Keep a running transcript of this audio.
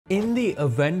In the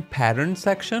event pattern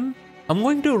section, I'm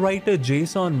going to write a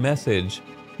JSON message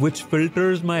which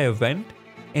filters my event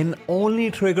and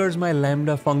only triggers my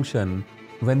Lambda function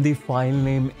when the file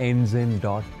name ends in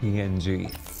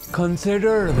 .png.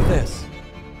 Consider this.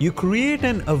 You create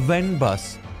an event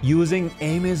bus using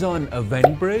Amazon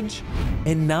EventBridge,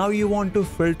 and now you want to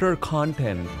filter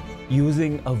content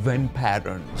using event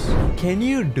patterns. Can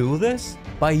you do this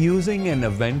by using an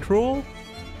event rule?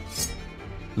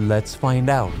 Let's find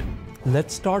out.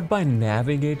 Let's start by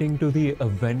navigating to the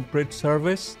EventBridge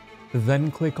service, then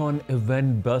click on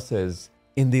Event Buses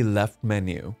in the left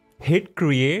menu. Hit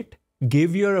Create,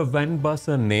 give your event bus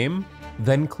a name,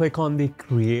 then click on the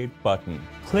Create button.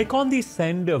 Click on the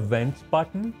Send Events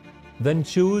button, then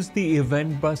choose the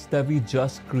event bus that we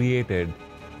just created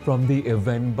from the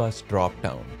Event Bus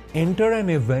dropdown. Enter an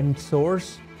event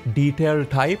source, detail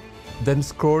type, then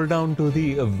scroll down to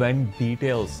the Event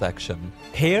Details section.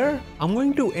 Here, I'm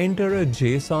going to enter a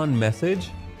JSON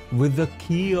message with the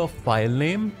key of file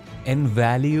name and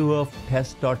value of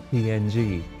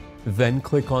test.png. Then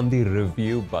click on the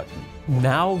Review button.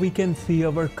 Now we can see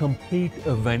our complete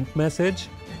event message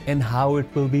and how it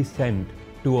will be sent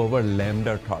to our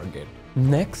Lambda target.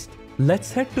 Next,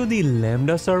 let's head to the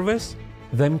Lambda service,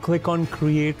 then click on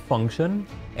Create Function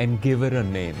and give it a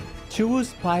name.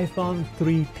 Choose Python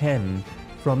 3.10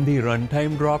 from the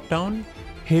Runtime dropdown,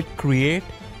 hit Create,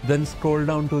 then scroll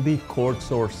down to the Code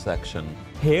Source section.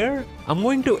 Here, I'm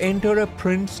going to enter a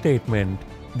print statement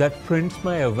that prints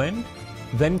my event,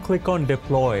 then click on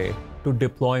Deploy to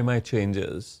deploy my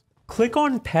changes. Click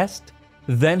on Test,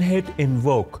 then hit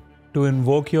Invoke to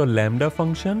invoke your Lambda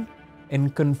function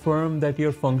and confirm that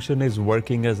your function is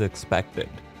working as expected.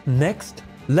 Next,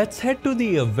 let's head to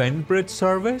the EventBridge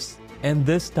service, and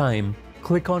this time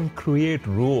click on Create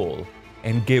Rule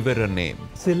and give it a name.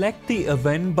 Select the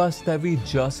event bus that we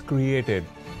just created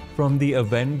from the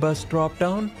Event Bus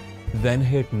dropdown, then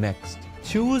hit Next.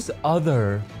 Choose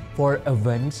Other for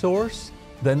event source,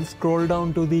 then scroll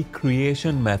down to the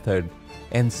Creation method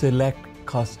and select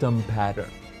Custom Pattern.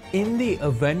 In the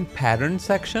Event Pattern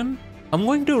section, I'm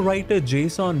going to write a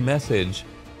JSON message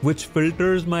which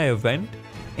filters my event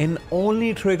and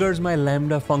only triggers my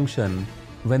Lambda function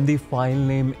when the file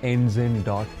name ends in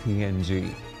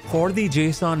 .png. For the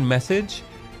JSON message,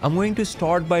 I'm going to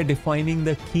start by defining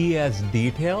the key as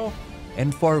detail,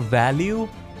 and for value,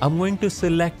 I'm going to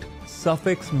select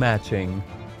suffix matching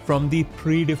from the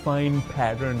predefined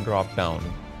pattern dropdown,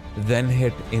 then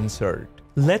hit Insert.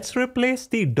 Let's replace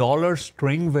the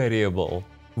 $string variable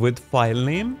with file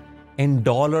name and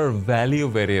 $value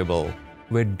variable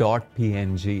with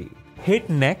 .png. Hit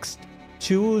Next,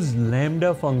 choose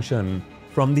Lambda function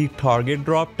from the target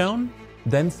dropdown,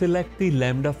 then select the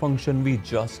Lambda function we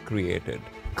just created.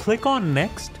 Click on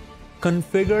Next,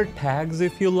 configure tags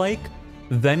if you like,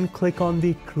 then click on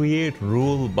the Create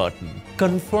Rule button.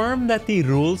 Confirm that the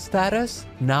rule status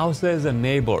now says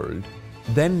Enabled,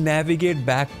 then navigate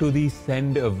back to the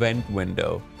Send Event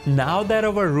window. Now that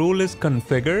our rule is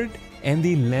configured and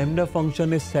the Lambda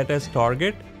function is set as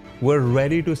target, we're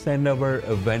ready to send our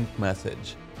event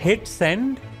message. Hit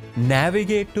Send,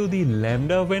 navigate to the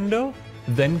Lambda window,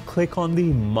 then click on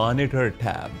the Monitor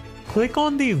tab. Click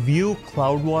on the View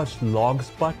CloudWatch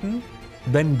Logs button,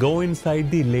 then go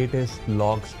inside the latest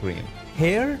log screen.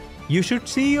 Here, you should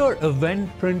see your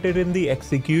event printed in the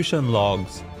execution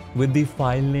logs with the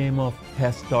file name of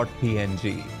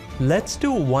test.png. Let's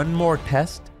do one more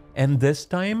test, and this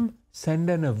time send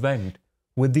an event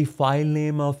with the file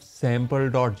name of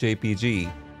sample.jpg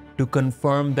to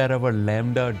confirm that our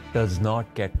Lambda does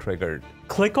not get triggered.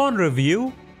 Click on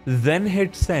Review, then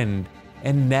hit Send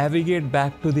and navigate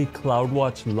back to the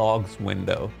CloudWatch Logs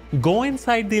window. Go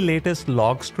inside the latest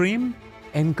log stream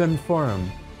and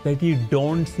confirm that you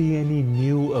don't see any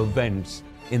new events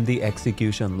in the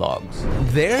execution logs.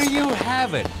 There you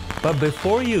have it. But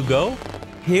before you go,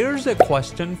 here's a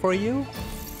question for you.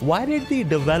 Why did the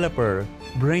developer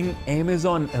bring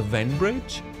Amazon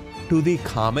EventBridge to the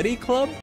comedy club?